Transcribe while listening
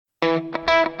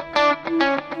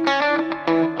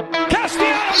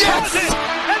Castellanos has it,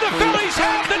 and the Phillies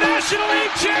have the National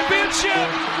League Championship.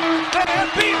 They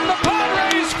have beaten the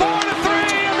Padres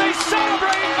 4-3, and they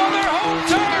celebrate on their home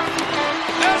turf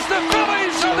as the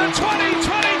Phillies are the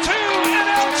 2022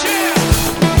 NL champs.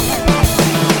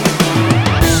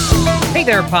 Hey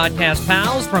there, podcast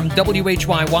pals from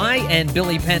WHYY and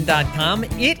BillyPenn.com.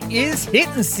 It is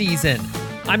Hittin season.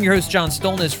 I'm your host, John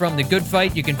Stolnis from The Good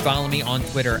Fight. You can follow me on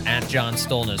Twitter at John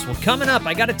Stolnis. Well, coming up,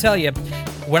 I got to tell you,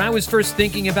 when I was first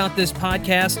thinking about this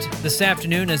podcast this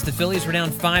afternoon as the Phillies were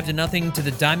down 5-0 to the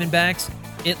Diamondbacks,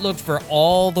 it looked for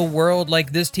all the world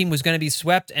like this team was going to be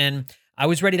swept, and I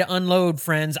was ready to unload,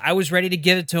 friends. I was ready to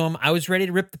give it to them. I was ready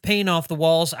to rip the paint off the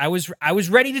walls. I was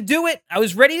ready to do it.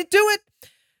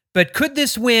 But could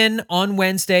this win on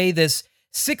Wednesday, this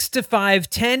 6-5,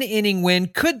 10-inning win,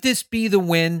 could this be the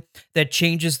win that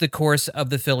changes the course of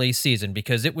the Phillies season?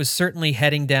 Because it was certainly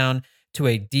heading down to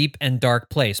a deep and dark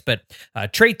place. But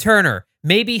Trea Turner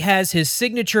maybe has his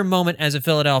signature moment as a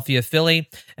Philadelphia Philly,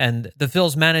 and the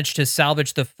Phils managed to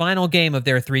salvage the final game of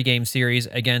their 3-game series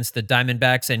against the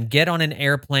Diamondbacks and get on an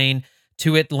airplane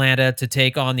to Atlanta to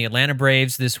take on the Atlanta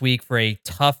Braves this week for a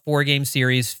tough 4-game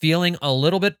series, feeling a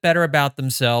little bit better about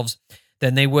themselves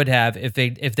than they would have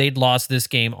if they'd lost this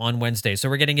game on Wednesday. So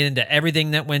we're getting into everything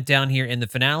that went down here in the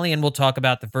finale, and we'll talk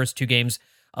about the first 2 games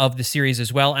of the series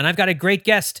as well. And I've got a great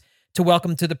guest to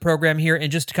welcome to the program here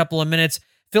in just a couple of minutes.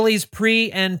 Phillies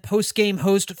pre- and post-game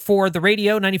host for the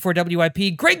radio, 94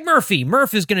 WIP, Gregg Murphy.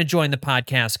 Murph is going to join the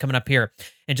podcast coming up here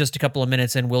in just a couple of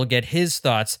minutes, and we'll get his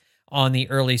thoughts on the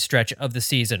early stretch of the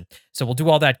season. So we'll do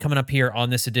all that coming up here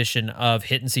on this edition of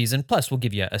Hittin Season. Plus, we'll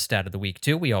give you a stat of the week,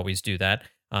 too. We always do that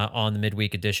on the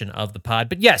midweek edition of the pod.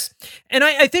 But yes, and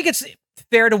I think it's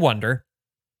fair to wonder,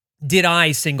 did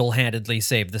I single-handedly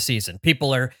save the season?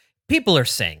 People are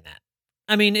saying that.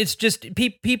 I mean, it's just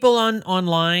people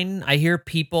online. I hear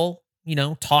people,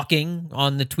 talking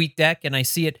on the tweet deck, and I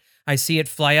see it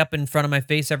fly up in front of my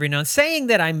face every now and then, saying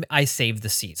that I saved the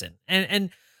season. And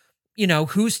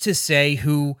who's to say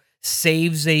who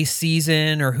saves a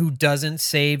season or who doesn't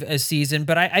save a season?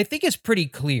 But I think it's pretty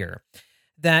clear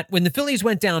that when the Phillies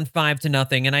went down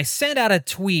 5-0, and I sent out a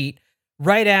tweet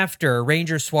right after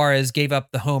Ranger Suarez gave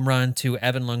up the home run to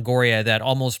Evan Longoria that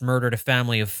almost murdered a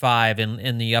family of 5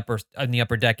 in the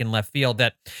upper deck in left field,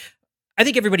 that I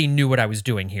think everybody knew what I was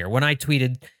doing here. When I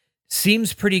tweeted,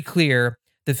 seems pretty clear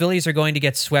the Phillies are going to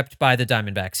get swept by the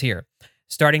Diamondbacks here.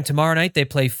 Starting tomorrow night, they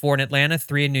play 4 in Atlanta,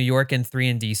 3 in New York, and 3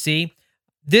 in D.C.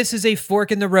 This is a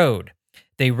fork in the road.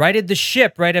 They righted the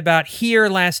ship right about here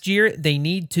last year. They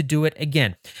need to do it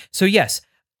again. So yes,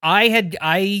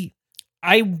 I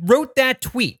wrote that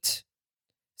tweet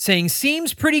saying,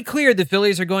 seems pretty clear the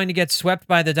Phillies are going to get swept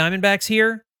by the Diamondbacks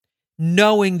here,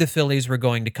 knowing the Phillies were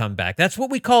going to come back. That's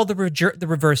what we call the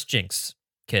reverse jinx,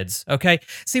 kids, okay?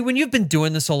 See, when you've been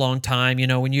doing this a long time,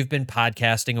 when you've been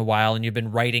podcasting a while and you've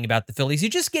been writing about the Phillies, you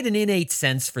just get an innate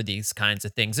sense for these kinds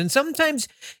of things. And sometimes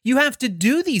you have to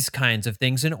do these kinds of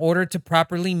things in order to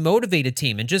properly motivate a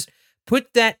team and just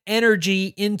put that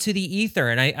energy into the ether.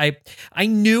 And I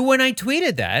knew when I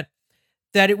tweeted that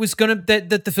it was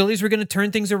that the Phillies were gonna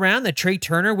turn things around, that Trea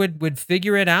Turner would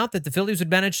figure it out, that the Phillies would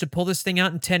manage to pull this thing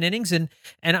out in 10 innings, and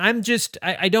I'm just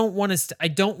I don't want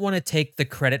to take the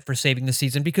credit for saving the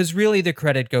season, because really the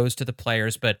credit goes to the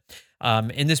players. But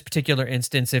in this particular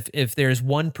instance, if there's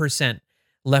 1%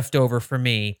 left over for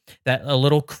me, that a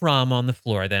little crumb on the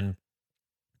floor, then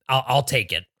I'll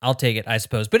take it. I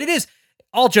suppose. But it is,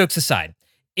 all jokes aside,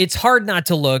 it's hard not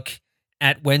to look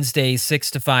at Wednesday's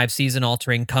 6-5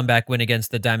 season-altering comeback win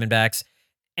against the Diamondbacks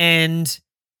and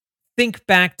think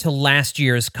back to last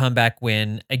year's comeback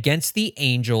win against the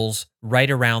Angels right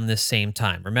around this same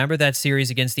time. Remember that series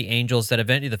against the Angels that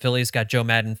eventually the Phillies got Joe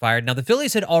Maddon fired? Now, the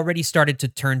Phillies had already started to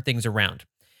turn things around.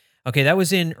 Okay, that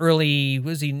was it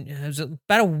was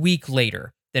about a week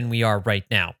later than we are right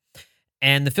now.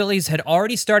 And the Phillies had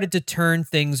already started to turn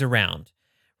things around.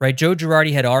 Right, Joe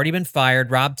Girardi had already been fired.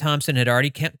 Rob Thompson had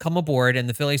already come aboard, and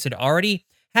the Phillies had already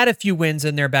had a few wins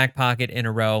in their back pocket in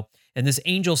a row. And this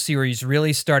Angel series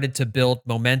really started to build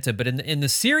momentum. But in the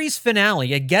series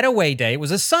finale, a getaway day, it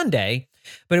was a Sunday,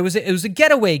 but it was a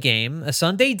getaway game, a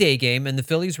Sunday day game, and the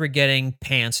Phillies were getting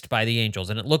pantsed by the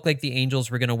Angels. And it looked like the Angels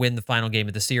were going to win the final game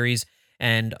of the series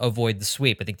and avoid the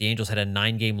sweep. I think the Angels had a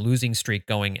 9-game losing streak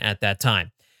going at that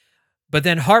time. But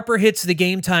then Harper hits the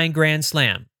game-tying grand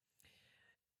slam,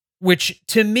 which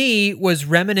to me was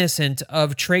reminiscent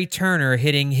of Trea Turner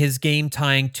hitting his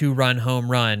game-tying 2-run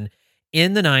home run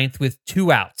in the 9th with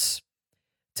 2 outs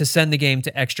to send the game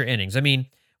to extra innings. I mean,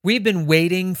 We've been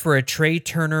waiting for a Trea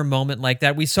Turner moment like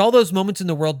that. We saw those moments in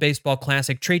the World Baseball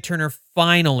Classic. Trea Turner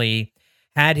finally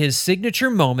had his signature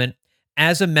moment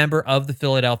as a member of the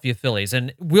Philadelphia Phillies.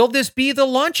 And will this be the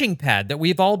launching pad that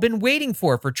we've all been waiting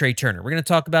for Trea Turner? We're going to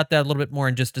talk about that a little bit more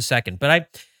in just a second.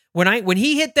 But when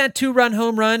he hit that 2-run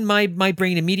home run, my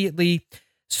brain immediately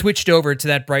switched over to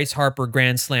that Bryce Harper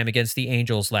grand slam against the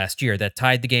Angels last year that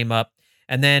tied the game up.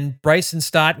 And then Bryson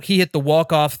Stott, he hit the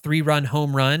walk-off 3-run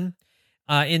home run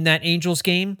in that Angels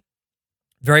game.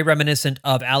 Very reminiscent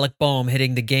of Alec Boehm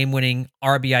hitting the game-winning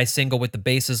RBI single with the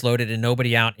bases loaded and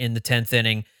nobody out in the 10th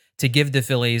inning to give the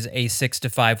Phillies a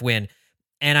 6-5 win.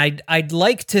 And I'd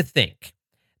like to think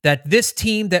that this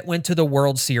team that went to the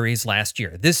World Series last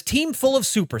year, this team full of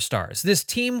superstars, this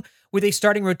team with a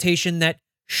starting rotation that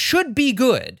should be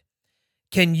good,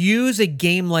 can use a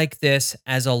game like this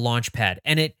as a launch pad.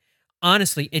 And it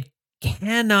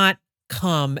cannot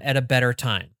come at a better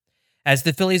time, as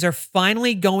the Phillies are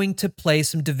finally going to play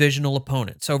some divisional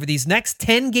opponents. Over these next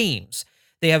 10 games,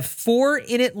 they have 4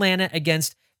 in Atlanta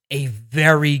against a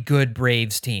very good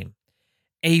Braves team,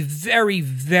 a very,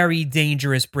 very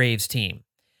dangerous Braves team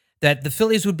that the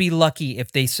Phillies would be lucky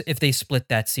if they split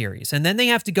that series. And then they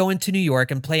have to go into New York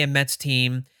and play a Mets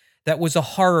team that was a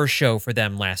horror show for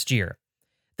them last year.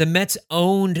 The Mets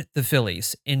owned the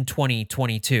Phillies in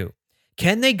 2022.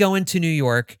 Can they go into New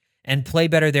York and play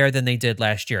better there than they did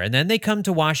last year? And then they come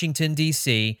to Washington,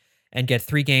 D.C. and get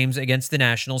 3 games against the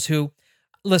Nationals, who,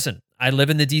 listen, I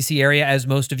live in the D.C. area, as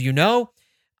most of you know.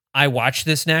 I watch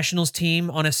this Nationals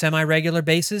team on a semi-regular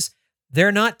basis.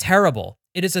 They're not terrible.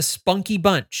 It is a spunky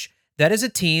bunch. That is a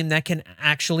team that can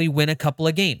actually win a couple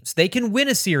of games. They can win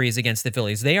a series against the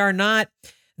Phillies. They're not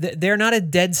a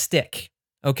dead stick,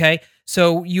 okay?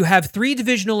 So you have 3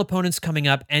 divisional opponents coming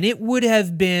up, and it would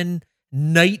have been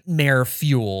nightmare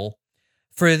fuel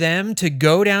for them to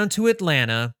go down to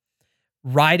Atlanta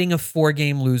riding a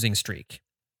 4-game losing streak,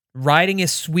 riding a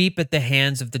sweep at the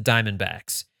hands of the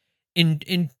Diamondbacks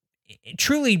in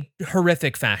truly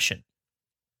horrific fashion,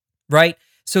 right?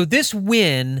 So this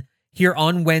win here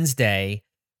on Wednesday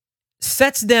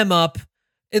sets them up,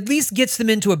 at least gets them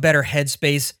into a better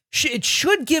headspace. It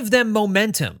should give them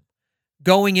momentum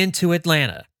going into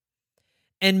Atlanta.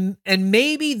 And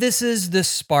maybe this is the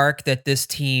spark that this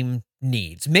team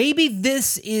needs. Maybe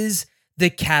this is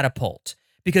the catapult,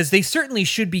 because they certainly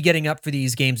should be getting up for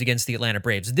these games against the Atlanta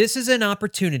Braves. This is an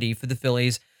opportunity for the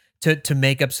Phillies to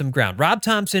make up some ground. Rob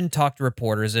Thompson talked to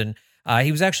reporters, and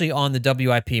he was actually on the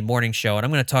WIP morning show, and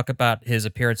I'm going to talk about his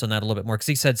appearance on that a little bit more because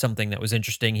he said something that was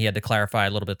interesting. He had to clarify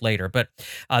a little bit later, but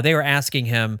they were asking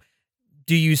him,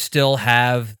 do you still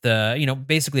have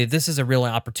basically, if this is a real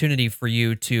opportunity for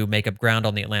you to make up ground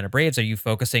on the Atlanta Braves, are you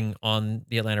focusing on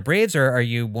the Atlanta Braves, or are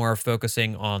you more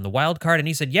focusing on the wild card? And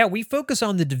he said, yeah, we focus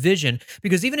on the division,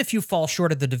 because even if you fall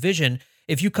short of the division,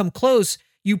 if you come close,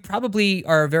 you probably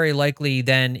are very likely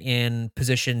then in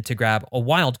position to grab a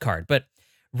wild card. But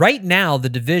right now, the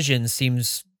division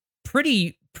seems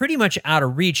pretty much out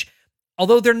of reach,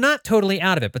 although they're not totally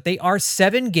out of it, but they are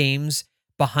 7 games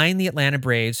behind the Atlanta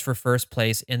Braves for first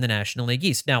place in the National League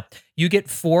East. Now, you get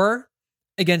 4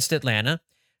 against Atlanta.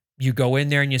 You go in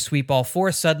there and you sweep all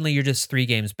 4. Suddenly, you're just 3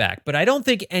 games back. But I don't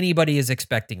think anybody is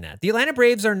expecting that. The Atlanta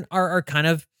Braves are kind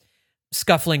of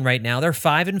scuffling right now. They're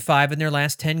 5-5 in their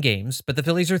last 10 games, but the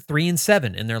Phillies are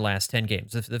 3-7 in their last 10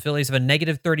 games. The Phillies have a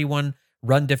negative 31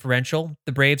 run differential.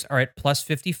 The Braves are at plus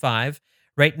 55.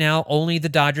 Right now, only the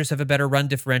Dodgers have a better run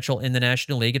differential in the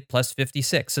National League at plus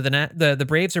 56. So the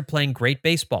Braves are playing great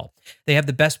baseball. They have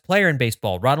the best player in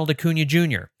baseball, Ronald Acuna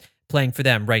Jr., playing for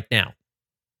them right now.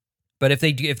 But if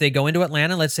they go into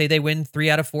Atlanta, let's say they win 3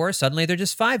 out of 4, suddenly they're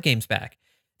just 5 games back.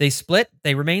 They split,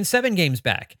 they remain 7 games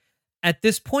back. At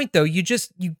this point, though, you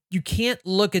can't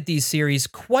look at these series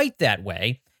quite that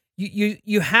way.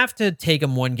 You have to take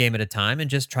them 1 game at a time and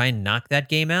just try and knock that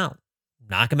game out.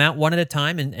 Knock them out 1 at a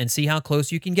time and see how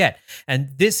close you can get.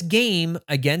 And this game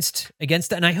against,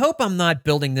 and I hope I'm not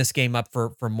building this game up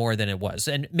for more than it was.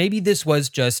 And maybe this was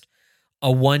just a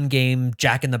 1-game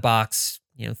Jack in the Box,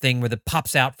 thing where it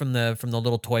pops out from the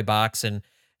little toy box and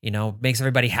makes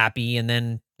everybody happy, and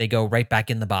then they go right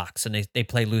back in the box and they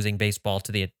play losing baseball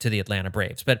to the Atlanta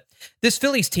Braves. But this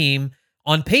Phillies team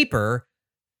on paper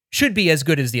should be as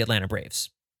good as the Atlanta Braves.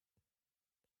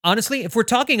 Honestly, if we're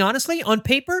talking honestly, on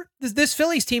paper, this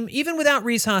Phillies team, even without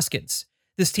Rhys Hoskins,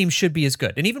 this team should be as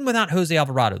good. And even without Jose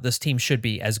Alvarado, this team should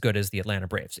be as good as the Atlanta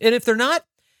Braves. And if they're not,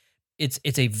 it's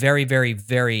a very, very,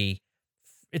 very,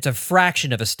 it's a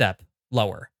fraction of a step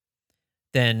lower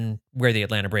than where the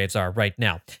Atlanta Braves are right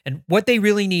now. And what they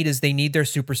really need is they need their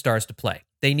superstars to play.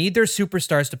 They need their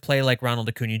superstars to play like Ronald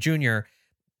Acuna Jr.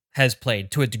 has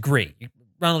played to a degree.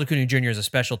 Ronald Acuna Jr. is a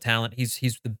special talent. He's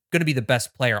going to be the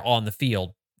best player on the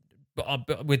field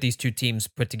with these two teams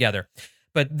put together.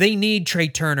 But they need Trea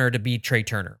Turner to be Trea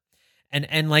Turner.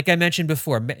 And like I mentioned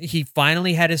before, he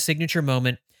finally had his signature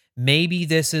moment. Maybe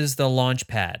this is the launch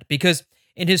pad, because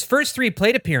in his first 3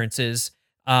 plate appearances,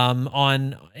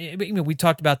 we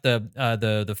talked about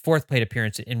the fourth plate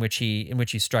appearance in which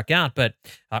he struck out, but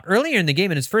earlier in the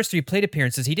game, in his first 3 plate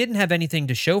appearances, he didn't have anything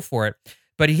to show for it,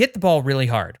 but he hit the ball really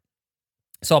hard.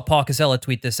 Saw Paul Casella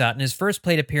tweet this out. In his first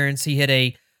plate appearance, he hit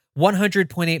a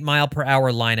 100.8 mile per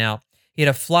hour line out. He had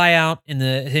a fly out in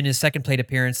his second plate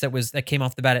appearance that came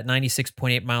off the bat at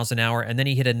 96.8 miles an hour, and then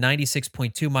he hit a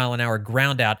 96.2 mile an hour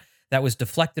ground out that was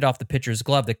deflected off the pitcher's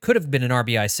glove that could have been an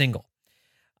RBI single.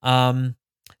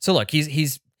 So look,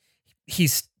 he's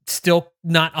still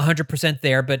not 100%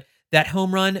 there, but that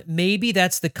home run, maybe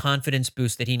that's the confidence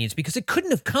boost that he needs, because it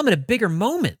couldn't have come at a bigger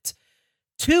moment.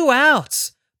 2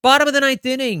 outs, bottom of the 9th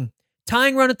inning,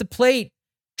 tying run at the plate,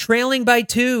 trailing by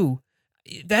 2.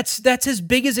 That's as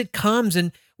big as it comes,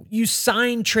 and you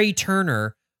sign Trea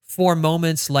Turner for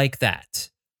moments like that.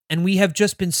 And we have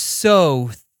just been so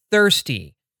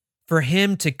thirsty for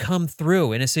him to come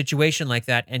through in a situation like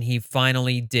that, and he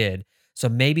finally did. So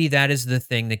maybe that is the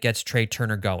thing that gets Trea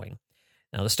Turner going.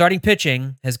 Now, the starting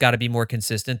pitching has got to be more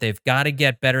consistent. They've got to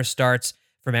get better starts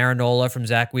from Aaron Nola, from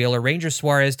Zach Wheeler. Ranger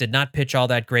Suarez did not pitch all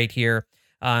that great here.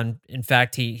 In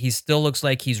fact, he still looks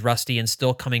like he's rusty and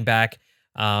still coming back.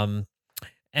 And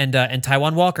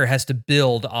Taijuan Walker has to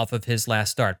build off of his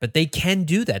last start. But they can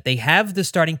do that. They have the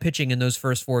starting pitching in those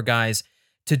first 4 guys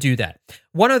to do that.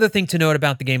 One other thing to note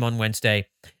about the game on Wednesday,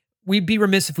 we'd be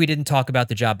remiss if we didn't talk about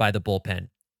the job by the bullpen.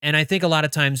 And I think a lot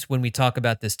of times when we talk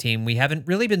about this team, we haven't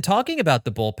really been talking about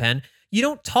the bullpen. You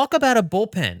don't talk about a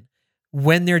bullpen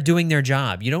when they're doing their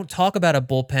job. You don't talk about a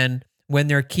bullpen when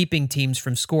they're keeping teams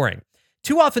from scoring.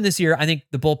 Too often this year, I think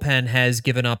the bullpen has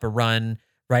given up a run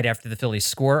right after the Phillies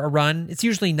score a run. It's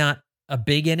usually not a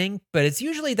big inning, but it's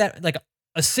usually that like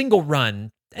a single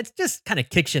run that just kind of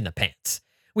kicks you in the pants.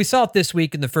 We saw it this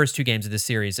week in the first 2 games of the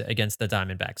series against the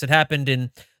Diamondbacks. It happened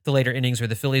in the later innings where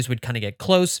the Phillies would kind of get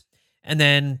close. And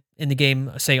then in the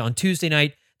game, say on Tuesday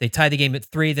night, they tie the game at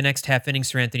 3. The next half inning,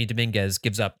 Sir Anthony Dominguez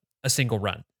gives up a single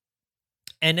run.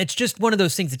 And it's just one of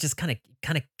those things that just kind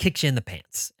of kicks you in the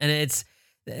pants. And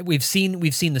we've seen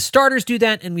the starters do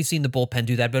that, and we've seen the bullpen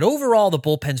do that. But overall, the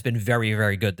bullpen's been very,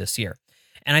 very good this year.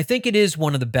 And I think it is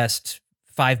one of the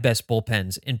 5 best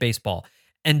bullpens in baseball.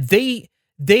 And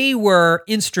they were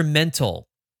instrumental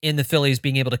in the Phillies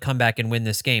being able to come back and win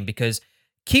this game, because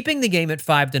keeping the game at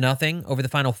 5-0 over the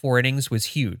final 4 innings was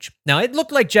huge. Now, it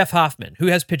looked like Jeff Hoffman, who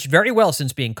has pitched very well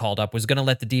since being called up, was going to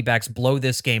let the D-backs blow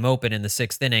this game open in the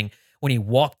 6th inning when he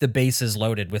walked the bases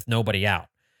loaded with nobody out.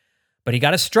 But he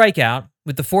got a strikeout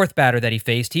with the 4th batter that he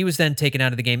faced. He was then taken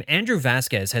out of the game. Andrew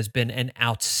Vasquez has been an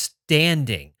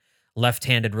outstanding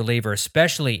left-handed reliever,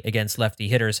 especially against lefty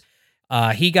hitters.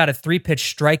 He got a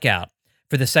 3-pitch strikeout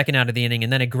for the 2nd out of the inning,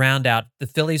 and then a ground out. The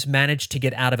Phillies managed to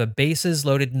get out of a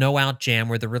bases-loaded no-out jam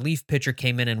where the relief pitcher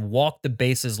came in and walked the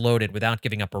bases loaded without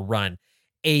giving up a run.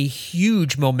 A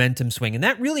huge momentum swing, and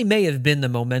that really may have been the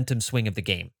momentum swing of the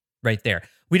game right there.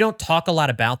 We don't talk a lot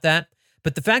about that,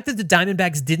 but the fact that the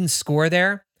Diamondbacks didn't score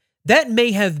there, that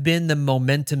may have been the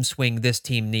momentum swing this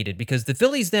team needed, because the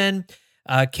Phillies then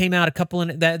came out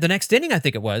the next inning, I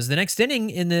think it was, the next inning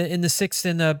in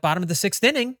the bottom of the 6th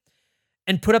inning,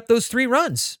 and put up those 3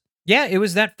 runs. Yeah, it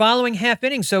was that following half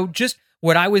inning. So just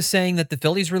what I was saying that the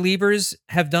Phillies relievers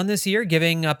have done this year,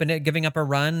 giving up a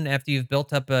run after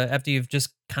you've just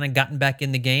kind of gotten back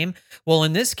in the game. Well,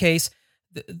 in this case,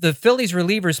 the Phillies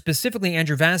relievers, specifically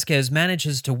Andrew Vasquez,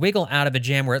 manages to wiggle out of a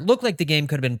jam where it looked like the game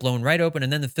could have been blown right open,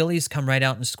 and then the Phillies come right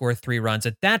out and score 3 runs.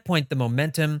 At that point, the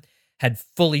momentum had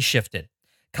fully shifted.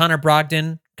 Connor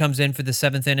Brogdon comes in for the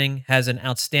 7th inning, has an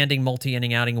outstanding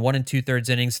multi-inning outing, 1 2/3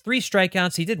 innings, 3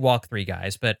 strikeouts. He did walk 3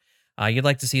 guys, but you'd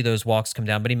like to see those walks come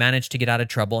down, but he managed to get out of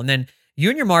trouble. And then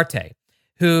Junior Marte,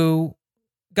 who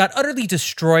got utterly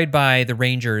destroyed by the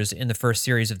Rangers in the first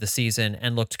series of the season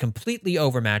and looked completely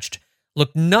overmatched,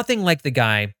 looked nothing like the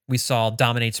guy we saw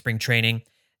dominate spring training,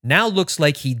 now looks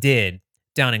like he did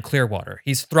down in Clearwater.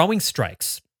 He's throwing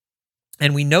strikes,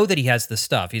 and we know that he has the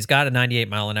stuff. He's got a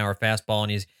 98-mile-an-hour fastball,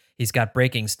 and he's got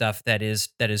breaking stuff that is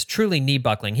truly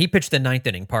knee-buckling. He pitched the 9th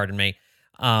inning, pardon me,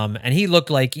 and he looked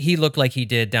like he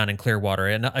did down in Clearwater.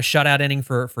 And a shutout inning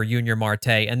for Junior Marte.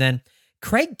 And then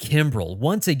Craig Kimbrell,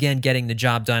 once again getting the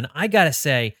job done. I got to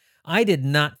say, I did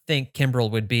not think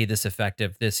Kimbrell would be this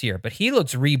effective this year, but he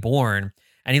looks reborn,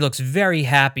 and he looks very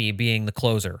happy being the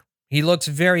closer. He looks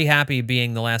very happy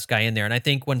being the last guy in there. And I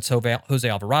think when Jose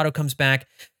Alvarado comes back,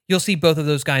 you'll see both of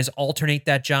those guys alternate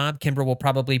that job. Kimbrel will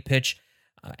probably pitch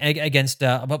against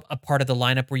a part of the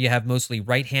lineup where you have mostly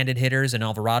right-handed hitters, and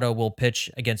Alvarado will pitch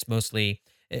against mostly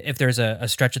if there's a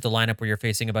stretch of the lineup where you're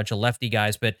facing a bunch of lefty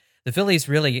guys. But the Phillies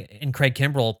really, in Craig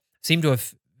Kimbrel, seem to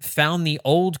have found the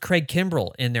old Craig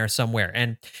Kimbrel in there somewhere.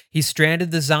 And he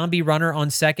stranded the zombie runner on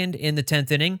second in the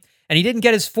 10th inning. And he didn't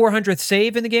get his 400th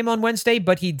save in the game on Wednesday,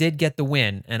 but he did get the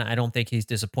win. And I don't think he's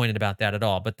disappointed about that at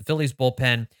all. But the Phillies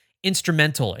bullpen,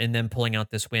 instrumental in them pulling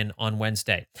out this win on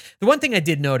Wednesday. The one thing I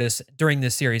did notice during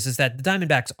this series is that the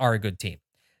Diamondbacks are a good team.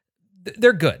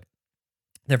 They're good.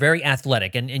 They're very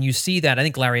athletic. And you see that. I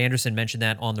think Larry Anderson mentioned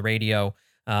that on the radio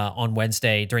on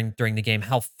Wednesday during the game,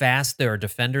 how fast their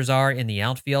defenders are in the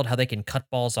outfield, how they can cut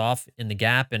balls off in the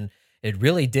gap. And it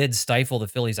really did stifle the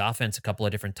Phillies offense a couple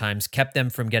of different times, kept them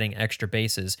from getting extra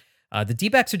bases. The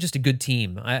D-backs are just a good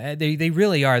team. They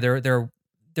really are.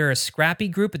 They're a scrappy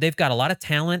group, but they've got a lot of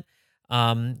talent.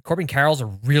 Corbin Carroll's a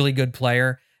really good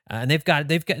player. And they've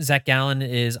got Zach Gallen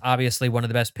is obviously one of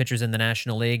the best pitchers in the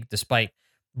National League, despite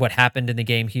what happened in the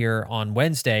game here on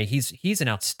Wednesday. He's an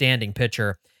outstanding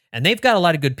pitcher. And they've got a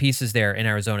lot of good pieces there in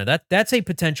Arizona. That's a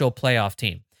potential playoff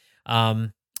team.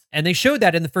 And they showed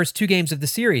that in the first two games of the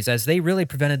series as they really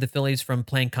prevented the Phillies from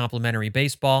playing complimentary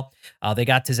baseball. They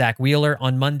got to Zach Wheeler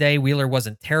on Monday. Wheeler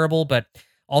wasn't terrible, but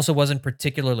also wasn't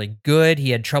particularly good. He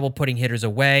had trouble putting hitters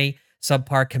away,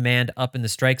 subpar command up in the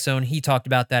strike zone. He talked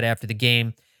about that after the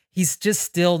game. He's just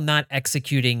still not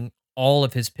executing all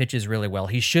of his pitches really well.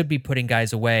 He should be putting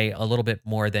guys away a little bit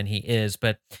more than he is,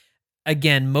 but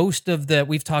again,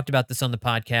 we've talked about this on the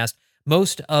podcast,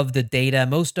 most of the data,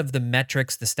 most of the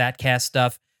metrics, the StatCast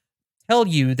stuff tell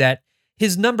you that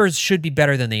his numbers should be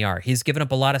better than they are. He's given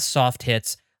up a lot of soft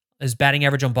hits. His batting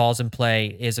average on balls in play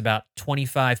is about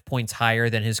 25 points higher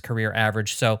than his career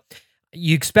average. So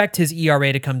you expect his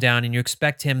ERA to come down and you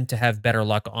expect him to have better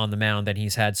luck on the mound than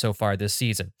he's had so far this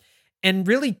season. And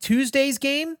really Tuesday's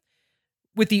game,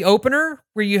 with the opener,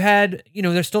 where you had,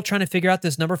 they're still trying to figure out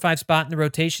this number 5 spot in the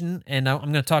rotation, and I'm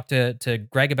going to talk to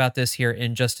Gregg about this here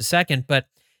in just a second, but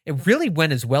it really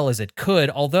went as well as it could,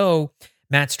 although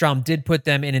Matt Strom did put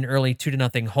them in an early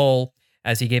 2-0 hole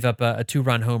as he gave up a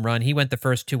 2-run home run. He went the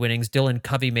first 2 innings. Dylan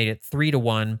Covey made it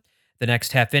 3-1 the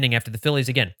next half inning after the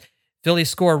Phillies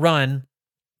score a run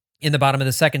in the bottom of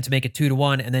the second to make it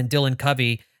 2-1, and then Dylan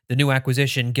Covey, the new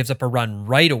acquisition, gives up a run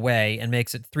right away and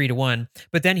makes it 3-1.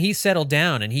 But then he settled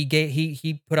down and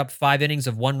he put up 5 innings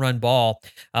of 1-run ball.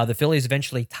 The Phillies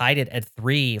eventually tied it at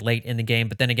 3 late in the game.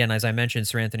 But then again, as I mentioned,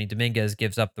 Sir Anthony Dominguez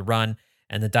gives up the run,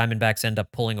 and the Diamondbacks end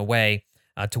up pulling away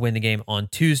to win the game on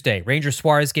Tuesday. Ranger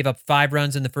Suarez gave up 5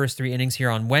 runs in the first 3 innings here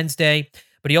on Wednesday,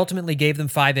 but he ultimately gave them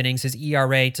 5 innings. His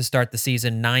ERA to start the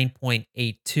season,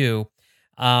 9.82.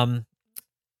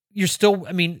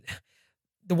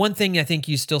 The one thing I think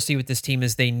you still see with this team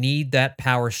is they need that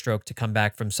power stroke to come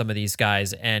back from some of these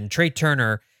guys. And Trea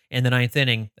Turner in the 9th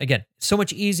inning, again, so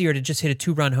much easier to just hit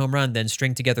a 2-run home run than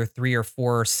string together 3 or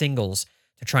 4 singles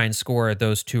to try and score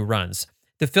those 2 runs.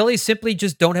 The Phillies simply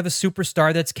just don't have a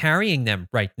superstar that's carrying them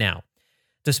right now,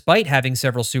 despite having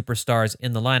several superstars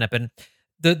in the lineup. And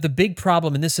the big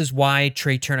problem, and this is why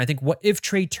Trea Turner, I think if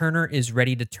Trea Turner is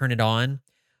ready to turn it on,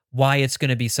 why it's going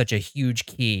to be such a huge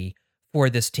key for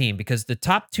this team, because the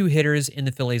top 2 hitters in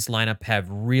the Phillies lineup have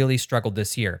really struggled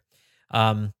this year.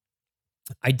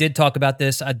 I did talk about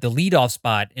this, the leadoff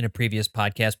spot in a previous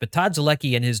podcast, but Todd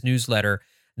Zalecki in his newsletter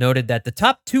noted that the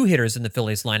top 2 hitters in the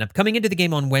Phillies lineup coming into the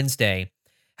game on Wednesday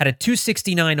had a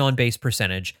 .269 on-base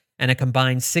percentage and a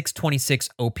combined .626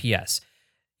 OPS.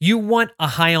 You want a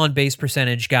high on-base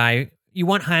percentage guy. You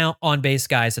want high on-base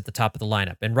guys at the top of the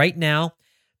lineup. And right now,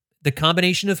 the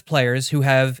combination of players who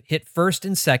have hit first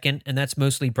and second, and that's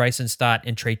mostly Bryson Stott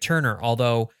and Trea Turner,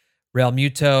 although Real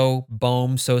Muto,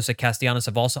 Bohm, Sosa, Castellanos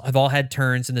have all had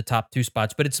turns in the top 2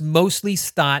 spots, but it's mostly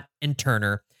Stott and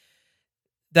Turner.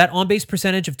 That on-base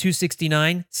percentage of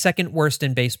 .269, second worst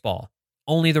in baseball.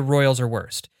 Only the Royals are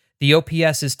worst. The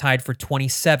OPS is tied for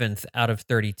 27th out of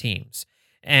 30 teams.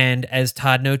 And as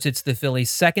Todd notes, it's the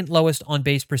Phillies' second lowest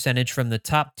on-base percentage from the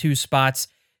top 2 spots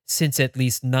since at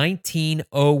least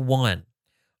 1901.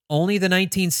 Only the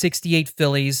 1968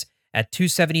 Phillies at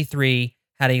 .273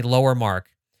 had a lower mark.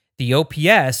 The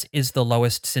OPS is the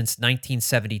lowest since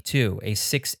 1972, a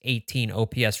 .618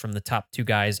 OPS from the top 2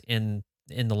 guys in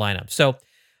the lineup. So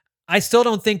I still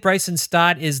don't think Bryson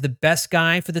Stott is the best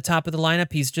guy for the top of the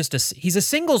lineup. He's a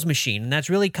singles machine, and that's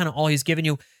really kind of all he's given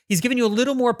you. He's given you a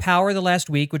little more power the last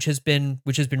week, which has been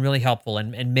really helpful,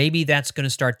 and maybe that's going to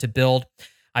start to build.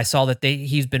 I saw that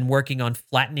he's been working on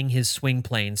flattening his swing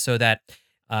plane so that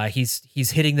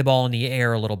he's hitting the ball in the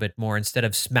air a little bit more instead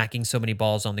of smacking so many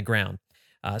balls on the ground.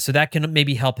 So that can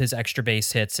maybe help his extra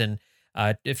base hits. And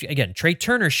if again, Trea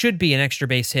Turner should be an extra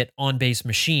base hit on base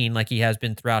machine like he has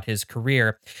been throughout his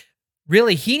career.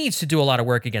 Really, he needs to do a lot of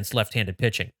work against left-handed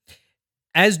pitching,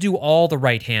 as do all the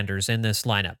right-handers in this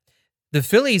lineup. The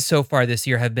Phillies so far this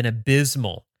year have been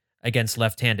abysmal against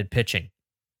left-handed pitching.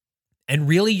 And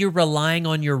really, you're relying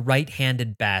on your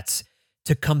right-handed bats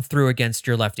to come through against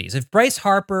your lefties. If Bryce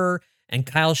Harper and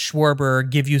Kyle Schwarber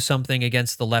give you something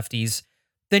against the lefties,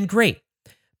 then great.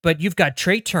 But you've got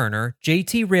Trea Turner,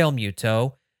 JT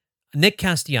Realmuto, Nick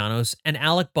Castellanos, and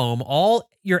Alec Boehm, all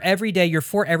your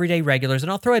four everyday regulars,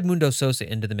 and I'll throw Edmundo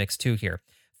Sosa into the mix too here.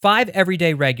 5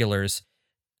 everyday regulars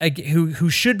who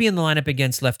should be in the lineup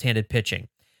against left-handed pitching.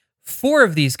 4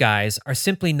 of these guys are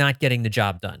simply not getting the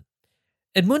job done.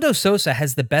 Edmundo Sosa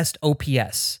has the best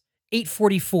OPS,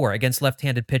 844 against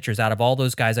left-handed pitchers out of all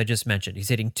those guys I just mentioned. He's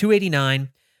hitting .289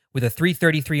 with a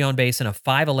 .333 on base and a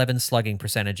 .511 slugging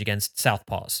percentage against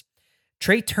southpaws.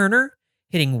 Trea Turner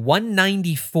hitting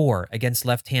 .194 against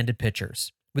left-handed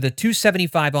pitchers with a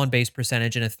 .275 on base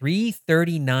percentage and a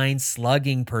 .339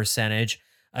 slugging percentage,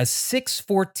 a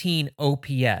 .614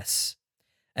 OPS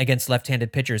against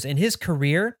left-handed pitchers. In his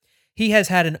career, he has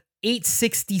had an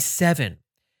 .867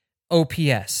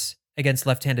 OPS against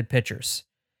left-handed pitchers.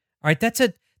 All right, that's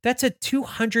a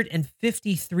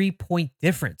 253-point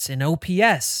difference in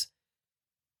OPS.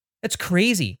 That's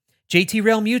crazy. JT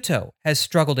Realmuto has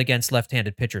struggled against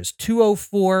left-handed pitchers.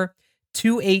 204,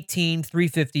 218,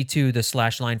 352, the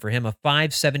slash line for him, a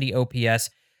 570 OPS.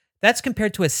 That's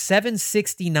compared to a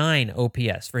 769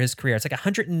 OPS for his career. It's like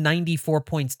 194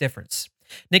 points difference.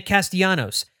 Nick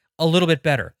Castellanos, a little bit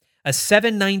better. A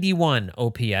 791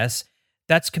 OPS.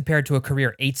 That's compared to a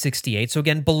career 868. So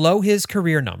again, below his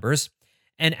career numbers.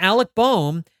 And Alec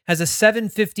Boehm has a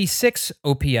 756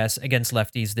 OPS against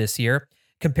lefties this year,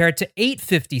 compared to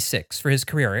 856 for his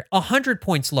career, 100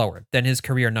 points lower than his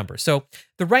career number. So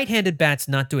the right-handed bat's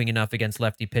not doing enough against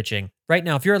lefty pitching. Right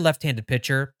now, if you're a left-handed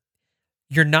pitcher,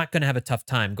 you're not going to have a tough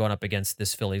time going up against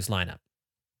this Phillies lineup.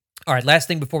 All right, last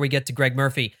thing before we get to Gregg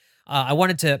Murphy, I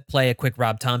wanted to play a quick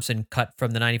Rob Thompson cut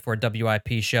from the 94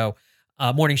 WIP show,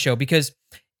 morning show, because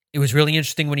it was really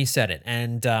interesting when he said it.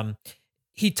 And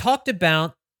he talked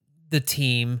about the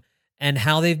team and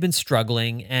how they've been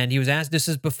struggling. And he was asked, this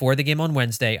is before the game on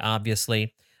Wednesday,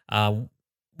 obviously, when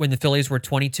the Phillies were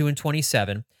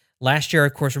 22-27. Last year,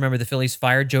 of course, remember, the Phillies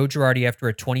fired Joe Girardi after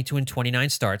a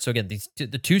 22-29 start. So again,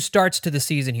 the 2 starts to the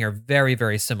season here, very,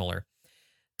 very similar.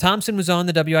 Thompson was on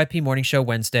the WIP morning show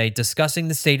Wednesday discussing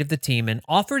the state of the team and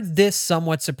offered this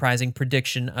somewhat surprising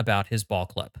prediction about his ball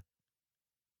club.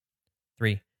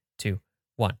 3, 2,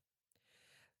 1.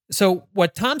 So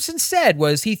what Thompson said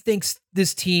was he thinks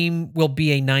this team will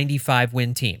be a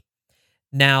 95-win team.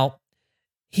 Now,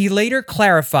 he later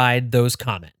clarified those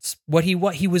comments.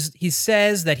 He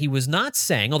says that he was not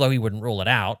saying, although he wouldn't rule it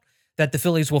out, that the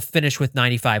Phillies will finish with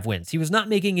 95 wins. He was not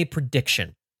making a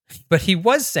prediction, but he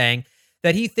was saying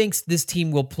that he thinks this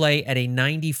team will play at a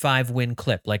 95-win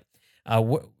clip, like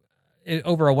over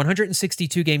a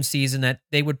 162-game season, that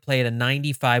they would play at a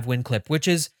 95-win clip, which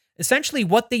is essentially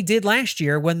what they did last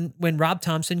year when Rob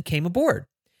Thompson came aboard.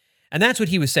 And that's what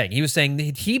he was saying. He was saying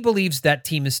that he believes that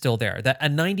team is still there, that a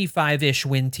 95-ish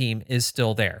win team is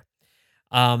still there.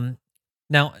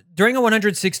 Now, during a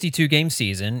 162-game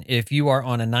season, if you are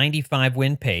on a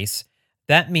 95-win pace,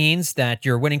 that means that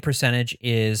your winning percentage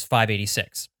is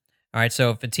 .586. All right, so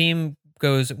if a team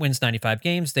wins 95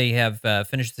 games, they have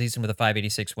finished the season with a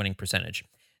 .586 winning percentage.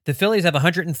 The Phillies have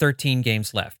 113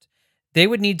 games left. They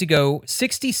would need to go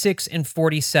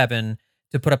 66-47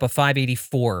 to put up a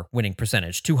 .584 winning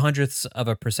percentage, 0.02 of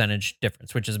a percentage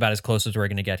difference, which is about as close as we're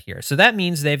going to get here. So that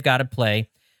means they've got to play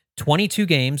 19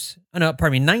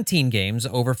 games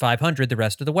over 500 the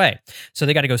rest of the way. So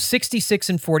they got to go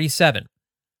 66-47.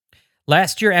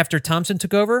 Last year, after Thompson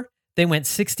took over, they went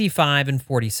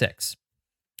 65-46.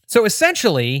 So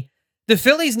essentially, the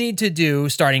Phillies need to do,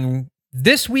 starting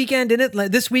this weekend in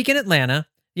Atlanta.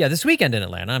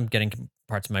 I'm getting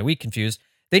parts of my week confused.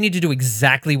 They need to do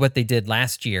exactly what they did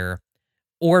last year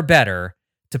or better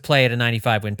to play at a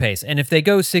 95-win pace. And if they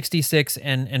go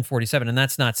 66-47, and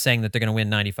that's not saying that they're going to win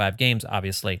 95 games,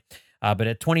 obviously, but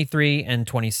at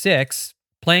 23-26,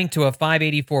 playing to a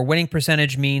 .584 winning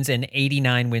percentage means an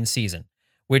 89-win season,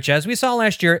 which, as we saw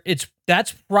last year,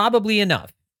 that's probably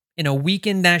enough in a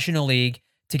weakened National League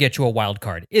to get you a wild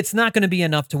card. It's not going to be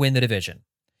enough to win the division,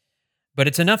 but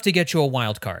it's enough to get you a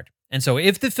wild card. And so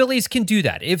if the Phillies can do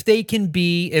that, if they can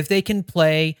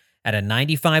play at a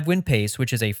 95-win pace,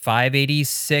 which is a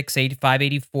 .586,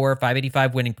 .584,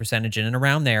 .585 winning percentage in and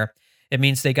around there, it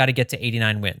means they got to get to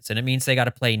 89 wins, and it means they got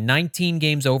to play 19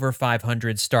 games over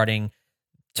 500 starting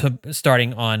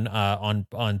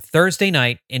on Thursday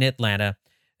night in Atlanta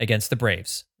against the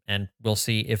Braves. And we'll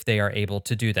see if they are able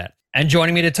to do that. And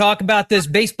joining me to talk about this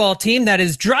baseball team that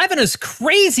is driving us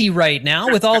crazy right now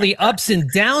with all the ups and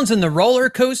downs and the roller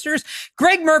coasters,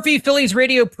 Gregg Murphy, Phillies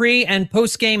radio pre and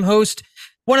post-game host,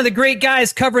 one of the great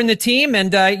guys covering the team.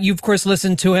 And you, of course,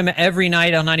 listen to him every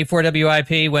night on 94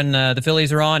 WIP when the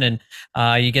Phillies are on. And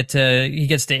he gets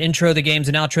to intro the games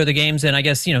and outro the games. And I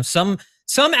guess,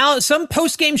 some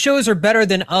post-game shows are better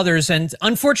than others. And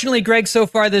unfortunately, Greg, so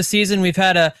far this season, we've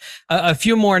had a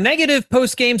few more negative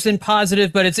post-games than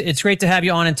positive, but it's great to have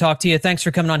you on and talk to you. Thanks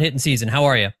for coming on Hittin' Season. How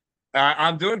are you?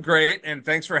 I'm doing great, and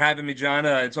thanks for having me, John.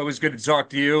 It's always good to talk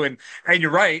to you. And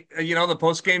you're right. The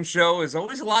post-game show is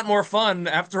always a lot more fun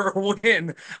after a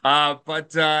win.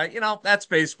 But that's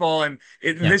baseball, and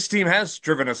this team has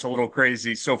driven us a little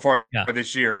crazy so far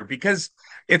this year because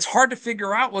it's hard to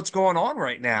figure out what's going on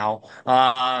right now.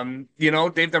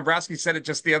 Dave Dombrowski said it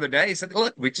just the other day. He said,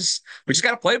 "Look, we just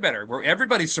got to play better."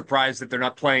 Everybody's surprised that they're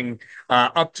not playing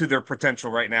up to their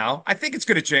potential right now. I think it's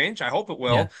going to change. I hope it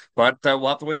will, but we'll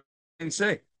have to wait and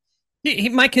see.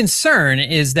 My concern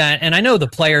is that, and I know the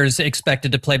players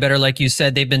expected to play better, like you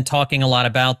said, they've been talking a lot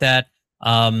about that.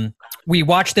 We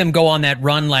watched them go on that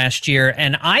run last year,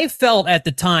 and I felt at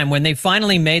the time when they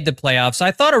finally made the playoffs, I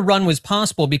thought a run was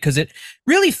possible because it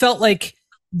really felt like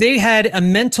they had a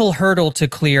mental hurdle to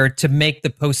clear to make the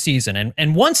postseason.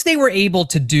 And once they were able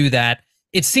to do that,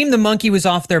 it seemed the monkey was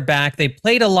off their back. They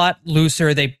played a lot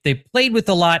looser. They played with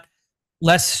a lot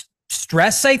less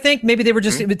stress, I think. Maybe they were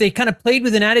just, they kind of played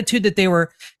with an attitude that they were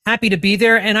happy to be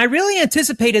there. And I really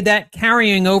anticipated that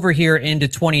carrying over here into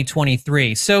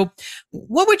 2023. So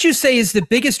what would you say is the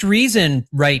biggest reason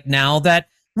right now that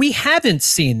we haven't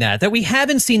seen that we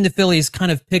haven't seen the Phillies kind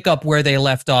of pick up where they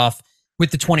left off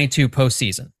with the 22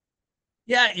 postseason?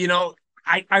 Yeah,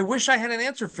 I wish I had an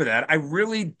answer for that. I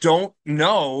really don't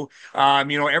know.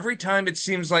 Every time it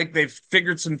seems like they've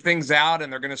figured some things out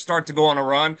and they're going to start to go on a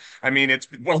run. I mean, it's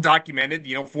well documented,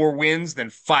 4 wins,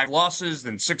 then 5 losses,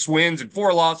 then 6 wins and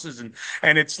 4 losses.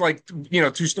 And it's like,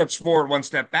 2 steps forward, 1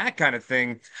 step back kind of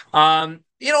thing.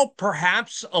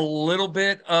 Perhaps a little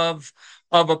bit of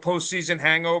a postseason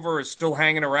hangover is still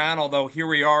hanging around, although here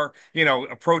we are,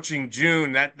 approaching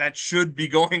June, that should be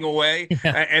going away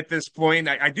at this point.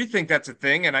 I do think that's a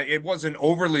thing, and it wasn't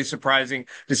overly surprising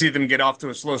to see them get off to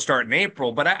a slow start in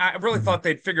April, but I really thought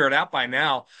they'd figure it out by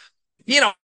now.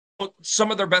 Some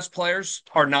of their best players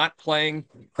are not playing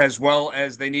as well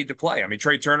as they need to play. I mean,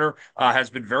 Trea Turner has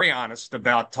been very honest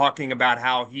about talking about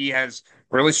how he has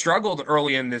really struggled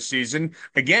early in this season.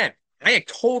 Again, I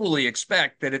totally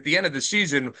expect that at the end of the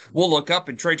season, we'll look up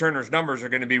and Trea Turner's numbers are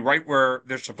going to be right where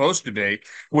they're supposed to be,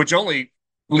 which only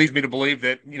leads me to believe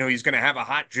that, he's going to have a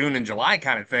hot June and July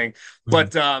kind of thing.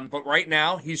 Mm-hmm. But right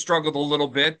now he's struggled a little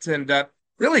bit, and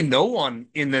really no one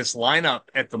in this lineup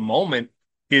at the moment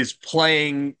is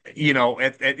playing,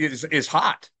 is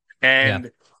hot. And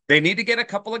they need to get a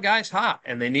couple of guys hot,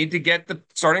 and they need to get the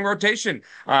starting rotation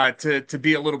to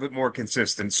be a little bit more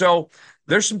consistent. So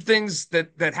there's some things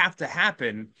that have to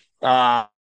happen.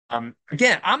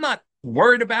 Again, I'm not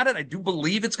worried about it. I do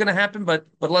believe it's going to happen, but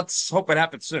let's hope it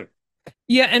happens soon.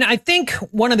 Yeah, and I think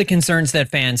one of the concerns that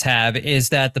fans have is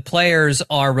that the players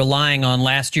are relying on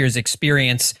last year's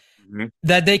experience,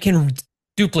 that they can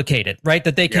duplicate it, right?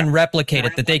 That they can replicate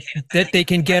it, that they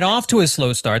can get off to a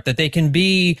slow start, that they can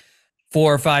be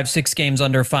 4, 5, 6 games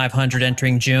under 500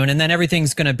 entering June, and then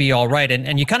everything's going to be all right.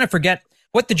 And you kind of forget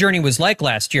what the journey was like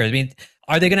last year. I mean,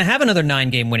 are they going to have another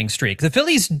 9-game winning streak? The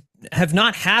Phillies have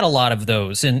not had a lot of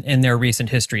those in their recent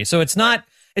history. So it's not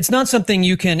something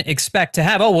you can expect to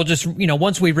have. Oh, we'll just,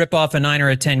 once we rip off a 9 or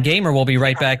a 10 gamer, we'll be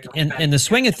right back in the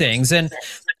swing of things. And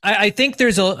I think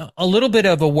there's a little bit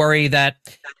of a worry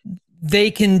that they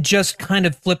can just kind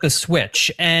of flip a switch.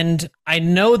 And I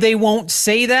know they won't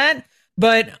say that,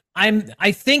 but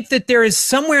I think that there is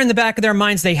somewhere in the back of their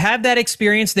minds, they have that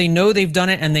experience, they know they've done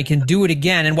it, and they can do it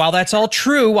again. And while that's all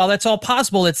true, while that's all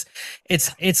possible,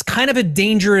 it's kind of a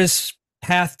dangerous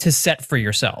path to set for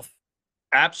yourself.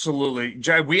 Absolutely.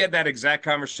 We had that exact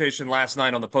conversation last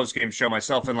night on the postgame show,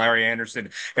 myself and Larry Anderson.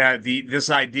 This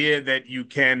idea that you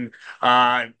can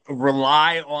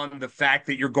rely on the fact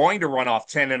that you're going to run off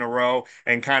 10 in a row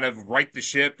and kind of right the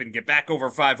ship and get back over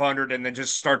 500 and then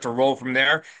just start to roll from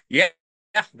there. Yeah,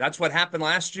 that's what happened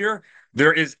last year.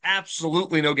 There is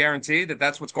absolutely no guarantee that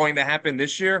that's what's going to happen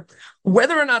this year.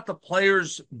 Whether or not the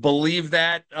players believe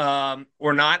that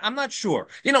or not, I'm not sure.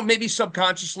 Maybe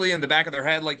subconsciously in the back of their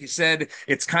head, like you said,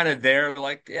 it's kind of there,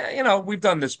 like, yeah, we've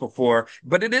done this before.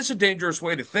 But it is a dangerous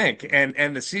way to think,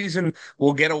 and the season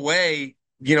will get away,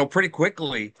 pretty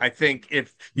quickly, I think,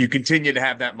 if you continue to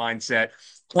have that mindset.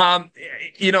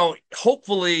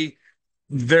 Hopefully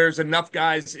there's enough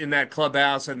guys in that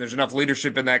clubhouse and there's enough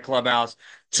leadership in that clubhouse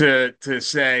to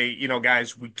say,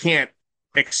 guys, we can't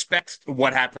expect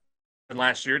what happened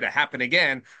last year to happen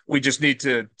again. We just need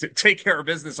to take care of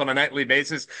business on a nightly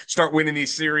basis, start winning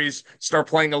these series, start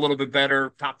playing a little bit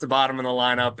better, top to bottom in the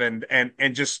lineup,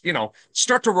 and just,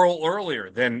 start to roll earlier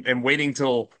than and waiting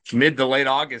till mid to late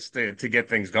August to get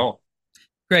things going.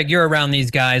 Gregg, you're around these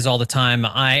guys all the time.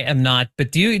 I am not,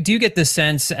 but do you get the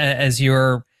sense as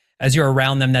you're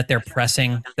around them that they're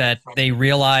pressing, that they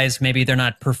realize maybe they're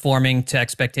not performing to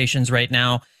expectations right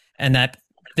now, and that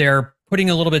they're putting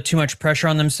a little bit too much pressure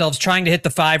on themselves, trying to hit the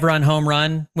 5-run home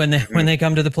run when they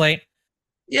come to the plate?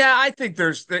 Yeah, I think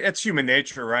it's human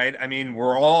nature, right? I mean,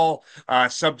 we're all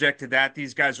subject to that.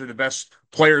 These guys are the best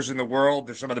players in the world.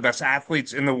 They're some of the best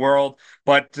athletes in the world.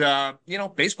 But,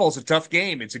 baseball is a tough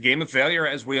game. It's a game of failure,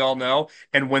 as we all know.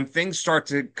 And when things start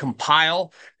to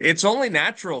compile, it's only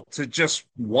natural to just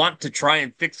want to try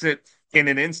and fix it in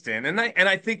an instant. And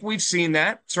I think we've seen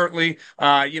that. Certainly,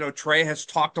 Trea has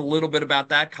talked a little bit about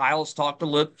that. Kyle's talked a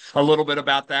little bit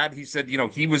about that. He said,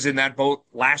 he was in that boat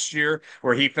last year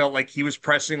where he felt like he was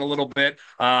pressing a little bit.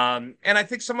 And I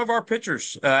think some of our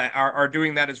pitchers are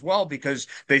doing that as well, because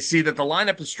they see that the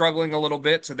lineup is struggling a little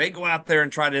bit. So they go out there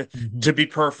and try to be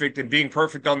perfect, and being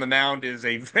perfect on the mound is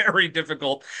a very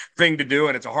difficult thing to do.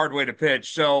 And it's a hard way to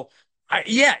pitch. So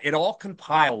it all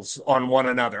compiles on one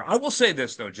another. I will say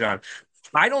this, though, John.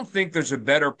 I don't think there's a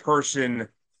better person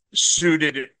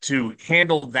suited to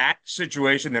handle that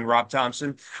situation than Rob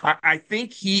Thompson. I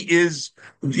think he is,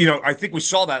 I think we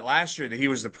saw that last year, that he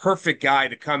was the perfect guy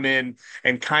to come in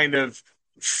and kind of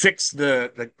fix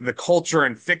the culture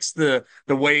and fix the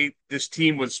way this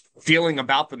team was feeling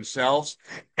about themselves.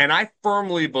 And I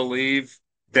firmly believe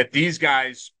that these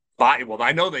guys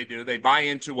I know they do. They buy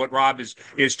into what Rob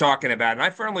is talking about. And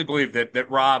I firmly believe that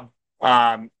Rob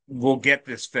will get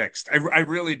this fixed. I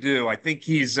really do. I think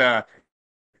he's a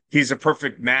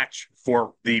perfect match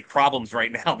for the problems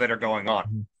right now that are going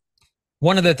on.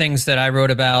 One of the things that I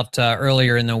wrote about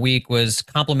earlier in the week was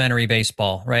complementary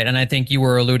baseball, right? And I think you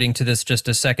were alluding to this just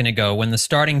a second ago. When the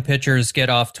starting pitchers get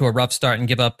off to a rough start and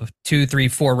give up 2, 3,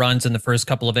 4 runs in the first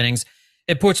couple of innings,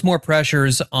 it puts more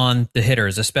pressures on the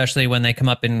hitters, especially when they come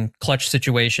up in clutch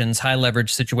situations, high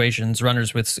leverage situations,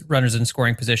 runners in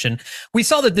scoring position. We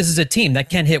saw that this is a team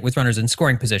that can hit with runners in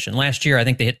scoring position. Last year, I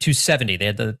think they hit 270. They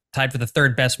had tied for the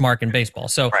third best mark in baseball.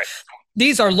 So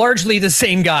These are largely the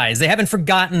same guys. They haven't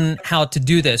forgotten how to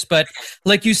do this. But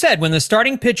like you said, when the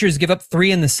starting pitchers give up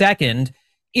 3 in the second,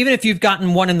 even if you've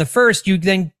gotten 1 in the first, you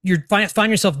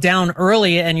find yourself down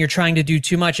early and you're trying to do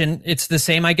too much. And it's the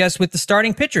same, I guess, with the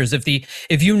starting pitchers.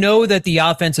 If you know that the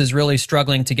offense is really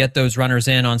struggling to get those runners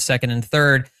in on second and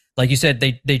third, like you said,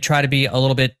 they try to be a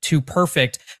little bit too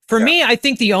perfect. For me, I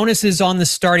think the onus is on the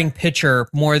starting pitcher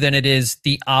more than it is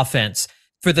the offense.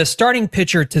 For the starting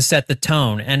pitcher to set the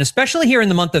tone, and especially here in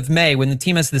the month of May, when the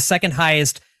team has the second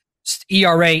highest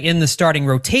ERA in the starting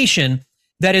rotation,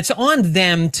 that it's on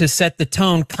them to set the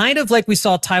tone, kind of like we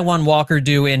saw Taijuan Walker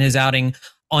do in his outing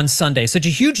on Sunday. Such a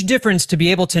huge difference to be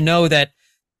able to know that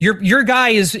your guy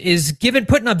is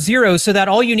putting up zeros, so that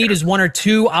all you need is 1 or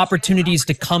 2 opportunities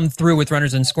to come through with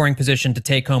runners in scoring position to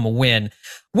take home a win.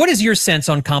 What is your sense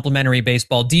on complementary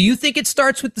baseball? Do you think it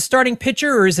starts with the starting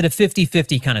pitcher, or is it a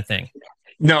 50-50 kind of thing?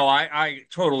 No, I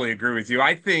totally agree with you.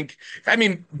 I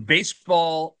mean,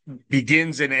 baseball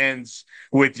begins and ends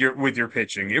with your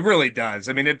pitching. It really does.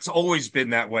 I mean, it's always been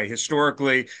that way.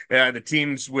 Historically, the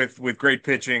teams with great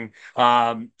pitching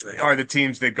are the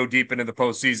teams that go deep into the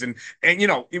postseason.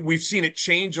 And, we've seen it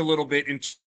change a little bit in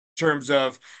terms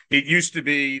of, it used to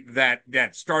be that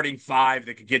starting 5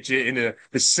 that could get you into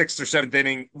the 6th or 7th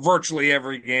inning virtually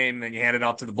every game, then you hand it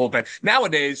off to the bullpen.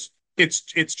 Nowadays,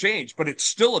 it's changed, but it's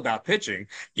still about pitching.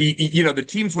 The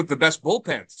teams with the best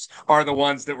bullpens are the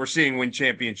ones that we're seeing win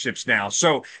championships now.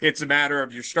 So it's a matter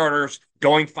of your starters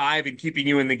going 5 and keeping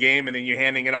you in the game, and then you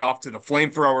handing it off to the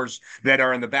flamethrowers that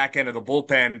are in the back end of the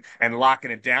bullpen and locking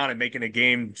it down and making a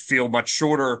game feel much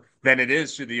shorter than it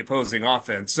is to the opposing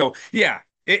offense. So, yeah.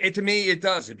 To me, it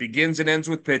does. It begins and ends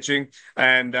with pitching.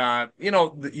 And,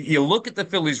 you look at the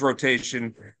Phillies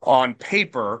rotation on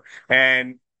paper,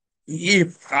 and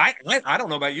I don't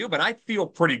know about you, but I feel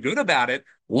pretty good about it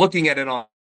looking at it on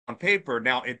paper.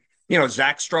 Now,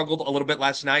 Zach struggled a little bit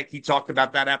last night. He talked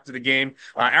about that after the game.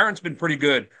 Aaron's been pretty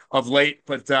good of late,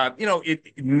 but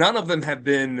none of them have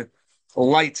been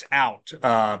lights out.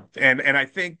 And I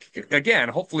think, again,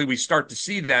 hopefully we start to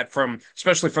see that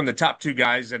especially from the top two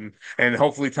guys, and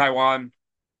hopefully Taiwan,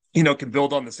 can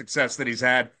build on the success that he's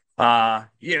had.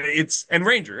 And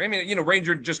Ranger. I mean,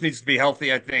 Ranger just needs to be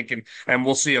healthy, I think, and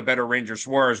we'll see a better Ranger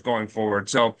Suarez going forward.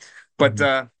 So, but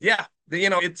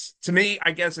it's, to me,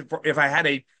 I guess if I had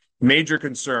a major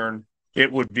concern,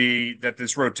 it would be that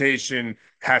this rotation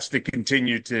has to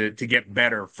continue to get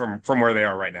better from where they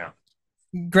are right now.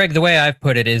 Greg, the way I've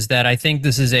put it is that I think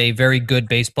this is a very good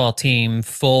baseball team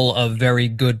full of very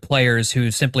good players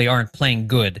who simply aren't playing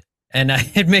good. And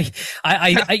there's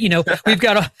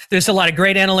a lot of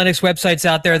great analytics websites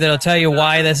out there that'll tell you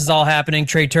why this is all happening.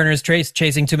 Trea Turner's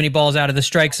chasing too many balls out of the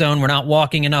strike zone. We're not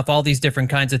walking enough, all these different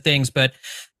kinds of things. But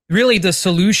really the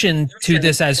solution to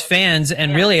this as fans,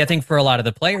 and really I think for a lot of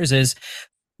the players, is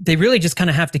they really just kind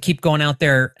of have to keep going out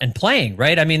there and playing,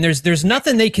 right? I mean, there's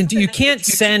nothing they can do. You can't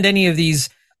send any of these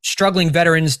struggling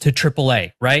veterans to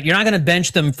AAA, right? You're not going to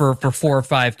bench them for 4 or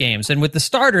 5 games. And with the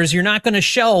starters, you're not going to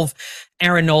shelve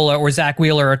Aaron Nola or Zach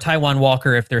Wheeler or Taijuan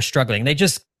Walker if they're struggling.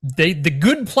 The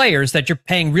good players that you're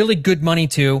paying really good money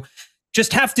to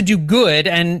just have to do good,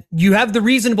 and you have the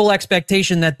reasonable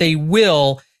expectation that they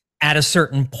will at a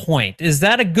certain point. Is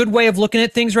that a good way of looking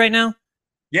at things right now?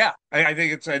 Yeah, I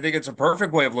think it's a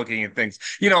perfect way of looking at things.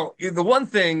 The one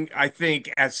thing I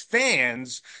think as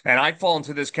fans, and I fall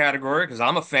into this category because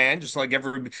I'm a fan, just like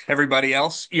everybody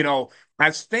else.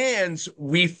 As fans,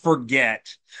 we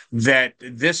forget that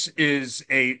this is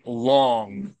a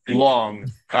long.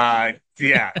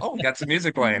 Yeah. Oh, we got some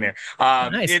music playing here.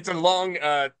 Nice. It's a long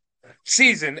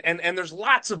season, and there's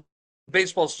lots of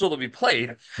baseball still to be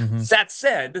played. Mm-hmm. That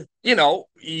said,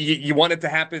 you want it to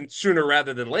happen sooner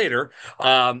rather than later.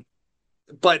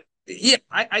 But yeah,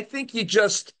 I think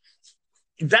that's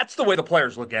the way the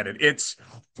players look at it.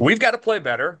 We've got to play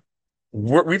better.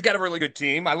 We've got a really good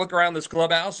team. I look around this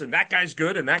clubhouse and that guy's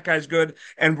good and that guy's good,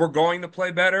 and we're going to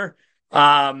play better.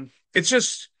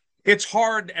 It's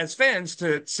hard as fans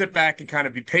to sit back and kind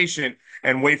of be patient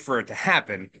and wait for it to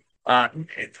happen.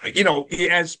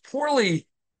 As poorly,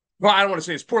 well, I don't want to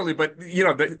say it's poorly, but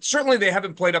certainly they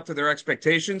haven't played up to their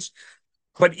expectations.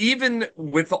 But even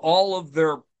with all of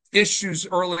their issues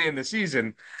early in the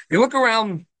season, you look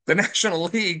around the National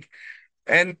League,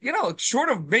 and short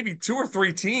of maybe 2 or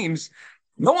 3 teams,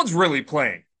 no one's really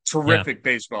playing terrific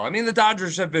baseball. I mean, the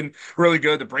Dodgers have been really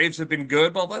good. The Braves have been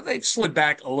good, but they've slid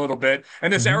back a little bit.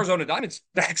 And this Arizona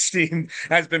Diamondbacks team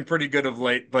has been pretty good of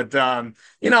late. But there's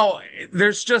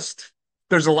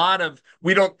a lot of,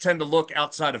 we don't tend to look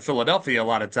outside of Philadelphia a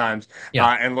lot of times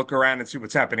and look around and see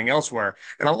what's happening elsewhere.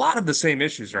 And a lot of the same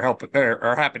issues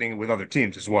are happening with other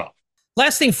teams as well.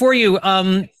 Last thing for you,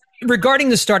 regarding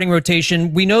the starting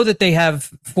rotation, we know that they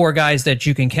have 4 guys that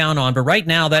you can count on, but right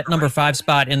now that number 5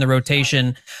 spot in the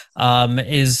rotation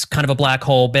is kind of a black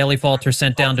hole. Bailey Falter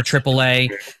sent down to AAA.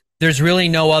 There's really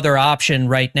no other option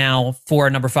right now for a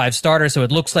number 5 starter, so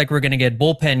it looks like we're going to get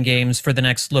bullpen games for the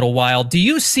next little while. Do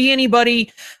you see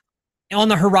anybody on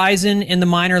the horizon in the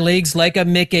minor leagues like a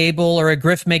Mick Abel or a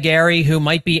Griff McGarry who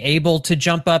might be able to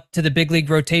jump up to the big league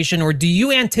rotation, or do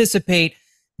you anticipate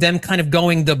them kind of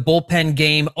going the bullpen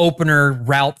game opener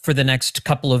route for the next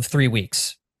couple of 3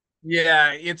 weeks?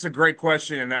 Yeah, it's a great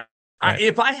question. And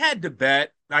if I had to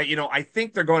bet, I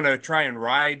think they're going to try and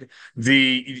ride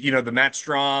the Matt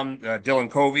Strom,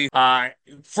 Dylan Covey,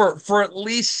 for at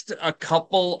least a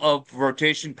couple of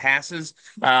rotation passes.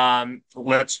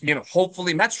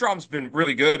 Hopefully Matt Strom's been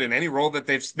really good in any role that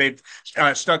they've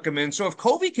stuck him in. So if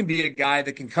Covey can be a guy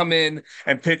that can come in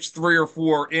and pitch 3 or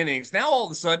 4 innings, now all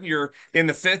of a sudden you're in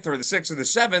the 5th or the 6th or the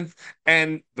 7th,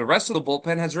 and the rest of the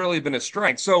bullpen has really been a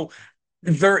strength. So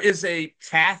there is a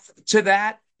path to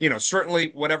that.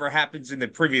 Certainly whatever happens in the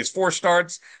previous 4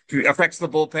 starts affects the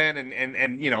bullpen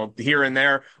and here and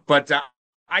there. But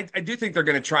I do think they're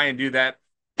going to try and do that.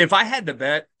 If I had to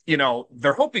bet,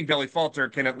 they're hoping Bailey Falter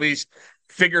can at least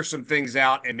figure some things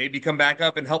out and maybe come back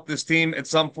up and help this team at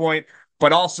some point.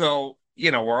 But also,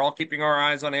 we're all keeping our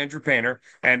eyes on Andrew Painter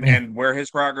and where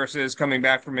his progress is coming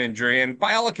back from injury. And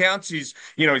by all accounts, he's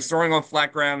throwing on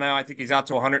flat ground now. I think he's out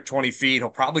to 120 feet.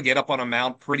 He'll probably get up on a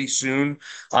mound pretty soon.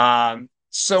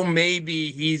 So maybe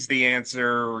he's the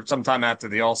answer sometime after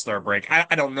the All-Star break.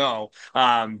 I don't know.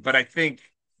 But I think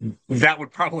that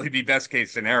would probably be best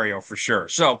case scenario for sure.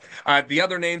 So the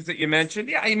other names that you mentioned,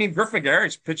 Griff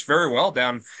McGarry's pitched very well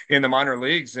down in the minor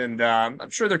leagues, and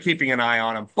I'm sure they're keeping an eye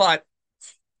on him. But,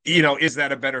 is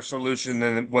that a better solution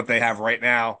than what they have right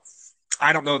now?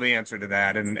 I don't know the answer to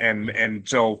that. And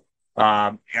so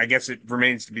I guess it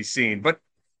remains to be seen, but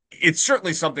it's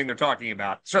certainly something they're talking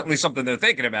about, certainly something they're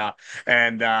thinking about,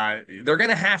 and they're going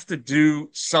to have to do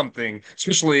something,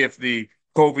 especially if the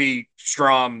Covey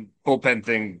Strom bullpen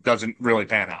thing doesn't really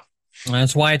pan out.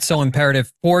 That's why it's so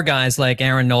imperative for guys like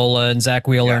Aaron Nola and Zach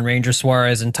Wheeler and Ranger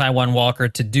Suarez and Taijuan Walker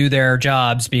to do their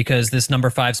jobs, because this number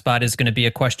 5 spot is going to be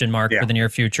a question mark for the near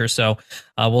future. So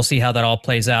we'll see how that all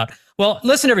plays out. Well,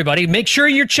 listen, everybody, make sure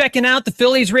you're checking out the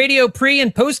Phillies radio pre-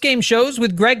 and post-game shows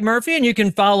with Gregg Murphy, and you can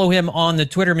follow him on the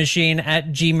Twitter machine at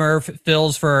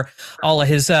GMurphPhils for all of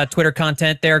his Twitter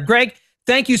content there. Greg,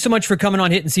 thank you so much for coming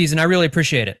on Hittin' Season. I really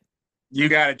appreciate it. You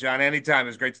got it, John. Anytime. It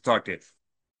was great to talk to you.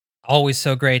 Always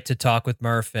so great to talk with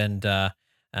Murph, and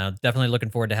definitely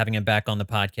looking forward to having him back on the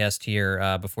podcast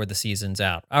here before the season's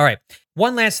out. All right.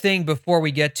 One last thing before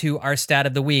we get to our stat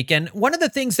of the week. And one of the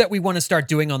things that we want to start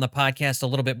doing on the podcast a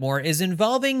little bit more is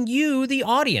involving you, the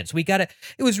audience. It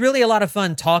was really a lot of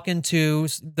fun talking to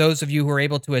those of you who were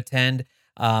able to attend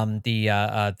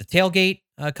the tailgate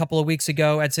a couple of weeks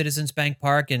ago at Citizens Bank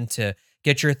Park and to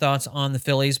get your thoughts on the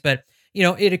Phillies. But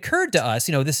it occurred to us,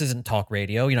 this isn't talk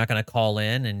radio. You're not going to call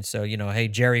in. And so, hey,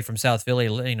 Jerry from South Philly,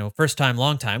 first time,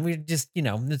 long time. We just,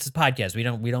 it's a podcast.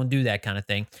 We don't do that kind of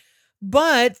thing.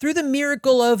 But through the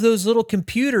miracle of those little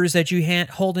computers that you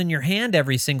hold in your hand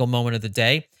every single moment of the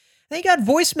day, they got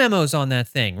voice memos on that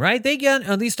thing, right? They got,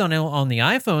 at least on the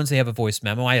iPhones, they have a voice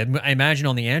memo. I imagine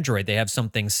on the Android, they have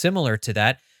something similar to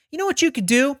that. You know what you could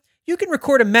do? You can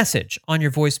record a message on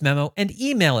your voice memo and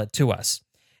email it to us.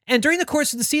 And during the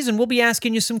course of the season, we'll be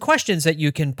asking you some questions that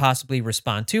you can possibly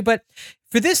respond to. But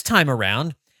for this time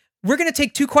around, we're going to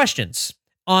take 2 questions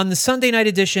on the Sunday night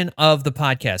edition of the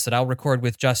podcast that I'll record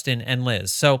with Justin and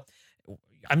Liz. So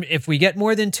if we get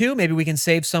more than 2, maybe we can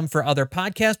save some for other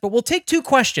podcasts. But we'll take 2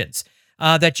 questions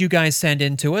that you guys send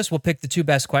in to us. We'll pick the 2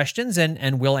 best questions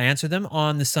and we'll answer them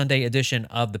on the Sunday edition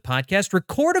of the podcast.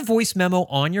 Record a voice memo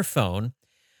on your phone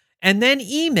and then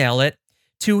email it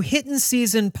to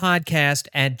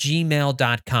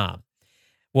hittinseasonpodcast@gmail.com.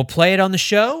 We'll play it on the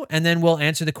show, and then we'll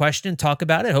answer the question and talk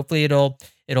about it. Hopefully it'll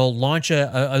launch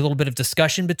a little bit of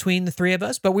discussion between the 3 of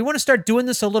us, but we want to start doing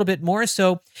this a little bit more.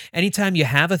 So anytime you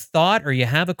have a thought or you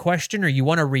have a question or you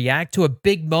want to react to a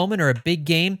big moment or a big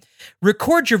game,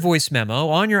 record your voice memo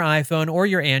on your iPhone or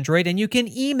your Android, and you can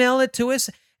email it to us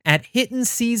at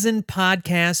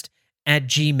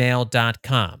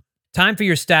hittinseasonpodcast@gmail.com. Time for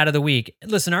your stat of the week.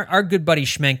 Listen, our good buddy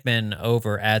Schmenkman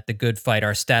over at The Good Fight,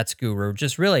 our stats guru,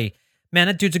 just really, man,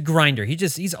 that dude's a grinder.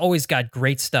 He's always got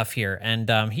great stuff here, and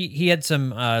he had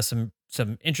some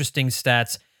interesting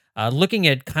stats. Looking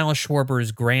at Kyle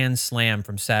Schwarber's Grand Slam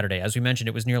from Saturday, as we mentioned,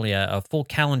 it was nearly a full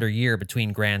calendar year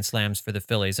between Grand Slams for the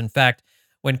Phillies. In fact,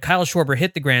 when Kyle Schwarber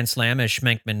hit the Grand Slam, as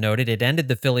Schmenkman noted, it ended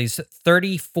the Phillies'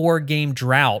 34-game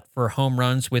drought for home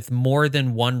runs with more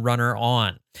than one runner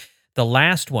on. The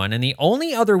last one, and the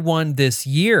only other one this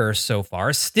year so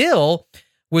far, still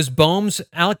was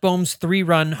Alec Boehm's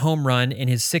 3-run home run in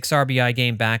his 6 RBI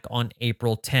game back on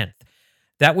April 10th.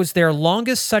 That was their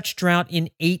longest such drought in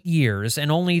 8 years,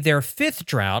 and only their 5th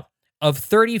drought of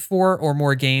 34 or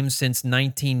more games since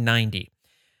 1990.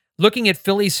 Looking at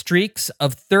Phillies streaks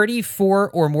of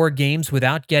 34 or more games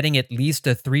without getting at least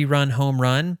a 3-run home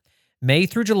run, May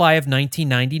through July of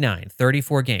 1999,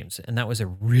 34 games, and that was a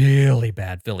really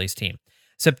bad Phillies team.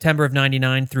 September of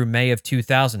 99 through May of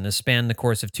 2000, this spanned the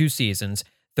course of 2 seasons,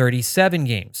 37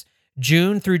 games.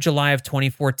 June through July of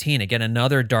 2014, again,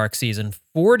 another dark season,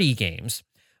 40 games.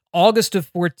 August of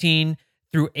 14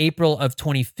 through April of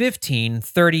 2015,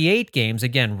 38 games,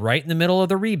 again, right in the middle of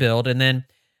the rebuild. And then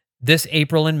this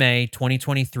April and May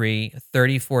 2023,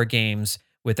 34 games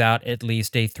without at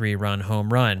least a 3-run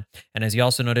home run. And as he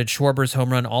also noted, Schwarber's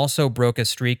home run also broke a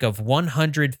streak of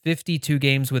 152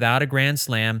 games without a grand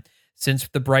slam since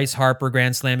the Bryce Harper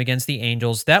grand slam against the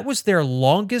Angels. That was their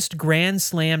longest grand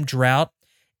slam drought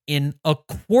in a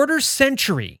quarter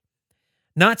century.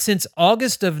 Not since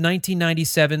August of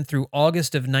 1997 through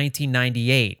August of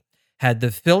 1998 had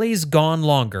the Phillies gone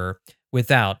longer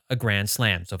without a grand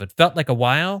slam. So if it felt like a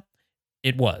while,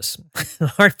 it was.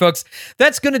 All right, folks,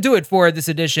 that's going to do it for this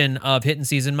edition of Hittin'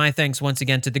 Season. My thanks once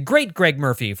again to the great Gregg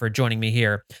Murphy for joining me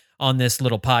here on this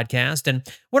little podcast. And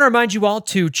I want to remind you all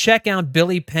to check out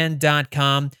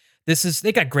billypenn.com.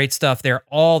 They got great stuff there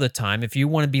all the time. If you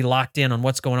want to be locked in on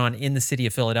what's going on in the city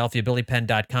of Philadelphia,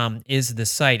 billypenn.com is the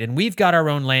site. And we've got our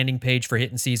own landing page for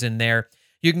Hittin' Season there.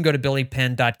 You can go to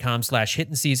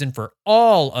billypenn.com/Hittin' Season for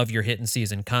all of your Hittin'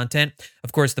 Season content.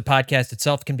 Of course, the podcast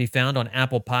itself can be found on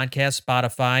Apple Podcasts,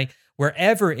 Spotify,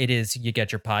 wherever it is you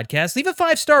get your podcasts. Leave a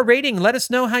 5-star rating. Let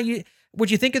us know how you what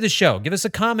you think of the show. Give us a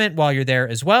comment while you're there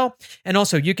as well. And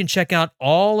also, you can check out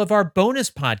all of our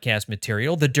bonus podcast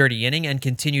material, The Dirty Inning and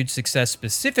Continued Success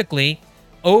specifically,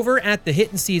 over at the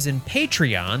Hittin Season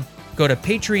Patreon. Go to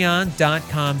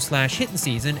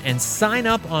patreon.com/hittinseason and sign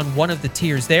up on one of the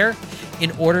tiers there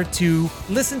in order to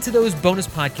listen to those bonus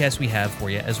podcasts we have for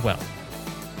you as well.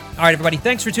 All right, everybody,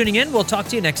 thanks for tuning in. We'll talk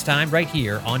to you next time right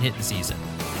here on Hittin Season.